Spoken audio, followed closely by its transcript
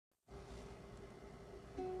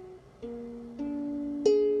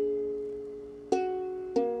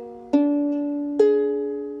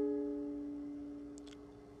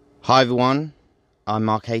Hi everyone, I'm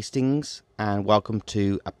Mark Hastings and welcome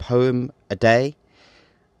to A Poem a Day,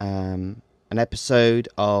 an episode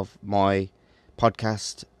of my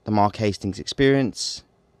podcast, The Mark Hastings Experience,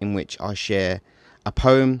 in which I share a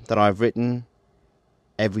poem that I've written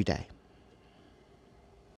every day.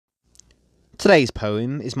 Today's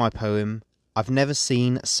poem is my poem, I've Never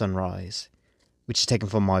Seen a Sunrise, which is taken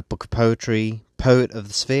from my book of poetry, Poet of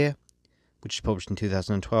the Sphere, which is published in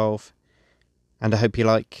 2012, and I hope you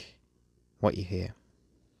like what you hear.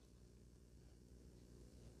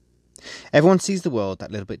 Everyone sees the world that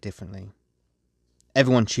little bit differently.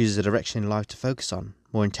 Everyone chooses a direction in life to focus on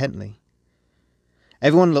more intently.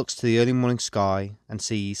 Everyone looks to the early morning sky and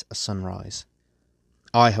sees a sunrise.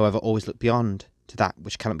 I, however, always look beyond to that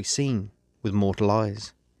which cannot be seen with mortal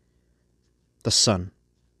eyes. The sun,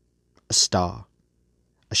 a star,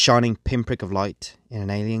 a shining pinprick of light in an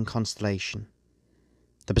alien constellation,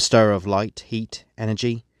 the bestower of light, heat,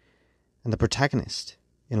 energy, and the protagonist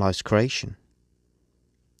in life's creation.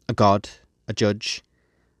 A god, a judge,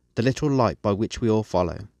 the literal light by which we all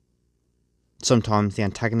follow. Sometimes the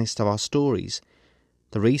antagonist of our stories,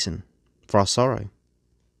 the reason for our sorrow.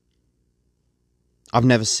 I've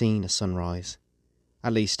never seen a sunrise,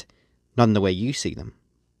 at least not in the way you see them.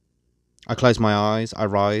 I close my eyes, I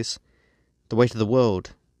rise, the weight of the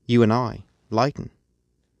world, you and I, lighten.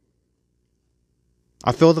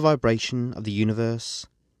 I feel the vibration of the universe.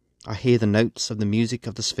 I hear the notes of the music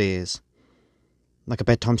of the spheres, like a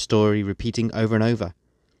bedtime story repeating over and over,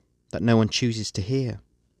 that no one chooses to hear.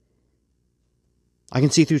 I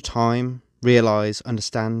can see through time, realise,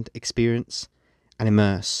 understand, experience, and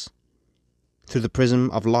immerse. Through the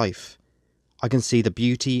prism of life, I can see the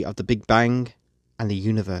beauty of the Big Bang and the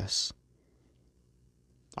universe.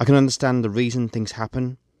 I can understand the reason things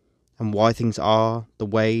happen, and why things are the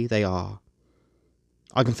way they are.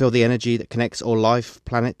 I can feel the energy that connects all life,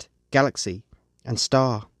 planet, galaxy, and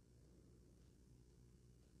star.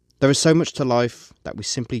 There is so much to life that we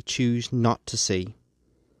simply choose not to see.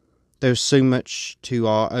 There is so much to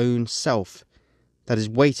our own self that is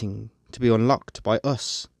waiting to be unlocked by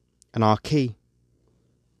us and our key.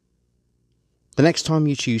 The next time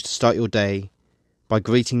you choose to start your day by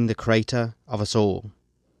greeting the creator of us all,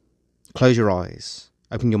 close your eyes,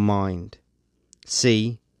 open your mind,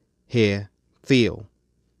 see, hear, feel,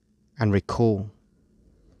 and recall.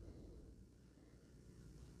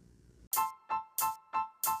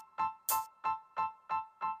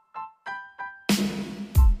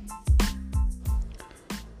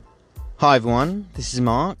 Hi everyone, this is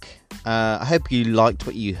Mark. I hope you liked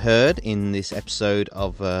what you heard in this episode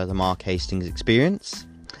of the Mark Hastings Experience.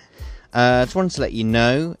 I just wanted to let you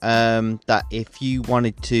know that if you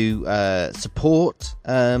wanted to support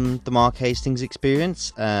the Mark Hastings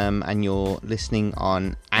Experience and you're listening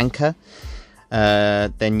on Anchor,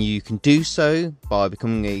 then you can do so by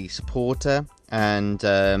becoming a supporter and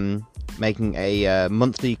making a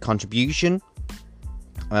monthly contribution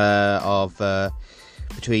of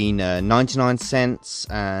between 99 cents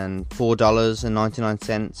and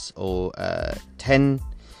 $4.99 or $10,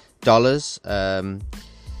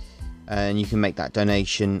 and you can make that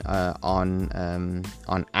donation on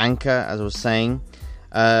Anchor, as I was saying.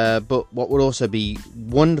 But what would also be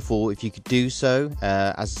wonderful if you could do so,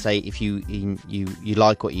 as I say, if you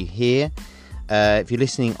like what you hear, if you're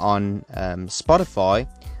listening on Spotify,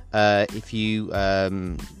 if you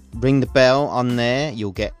ring the bell on there,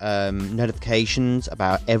 you'll get notifications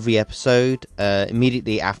about every episode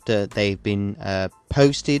immediately after they've been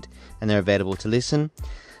posted and they're available to listen.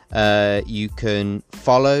 You can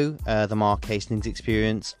follow the Mark Hastings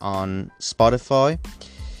Experience on Spotify.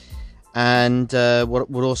 And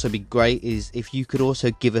what would also be great is if you could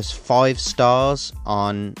also give us 5 stars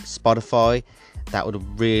on Spotify. That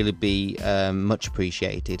would really be much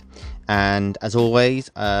appreciated. And as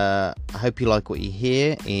always, I hope you like what you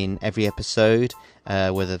hear in every episode,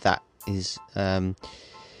 whether that is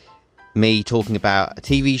me talking about a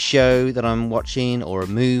TV show that I'm watching, or a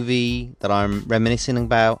movie that I'm reminiscing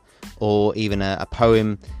about, or even a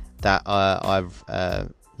poem that I've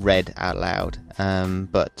read out loud.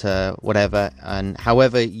 But whatever, and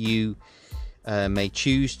however you may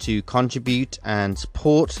choose to contribute and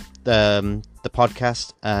support the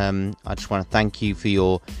podcast, I just want to thank you for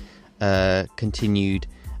your continued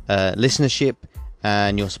listenership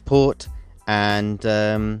and your support, and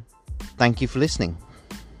thank you for listening,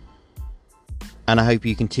 and I hope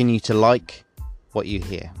you continue to like what you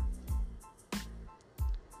hear.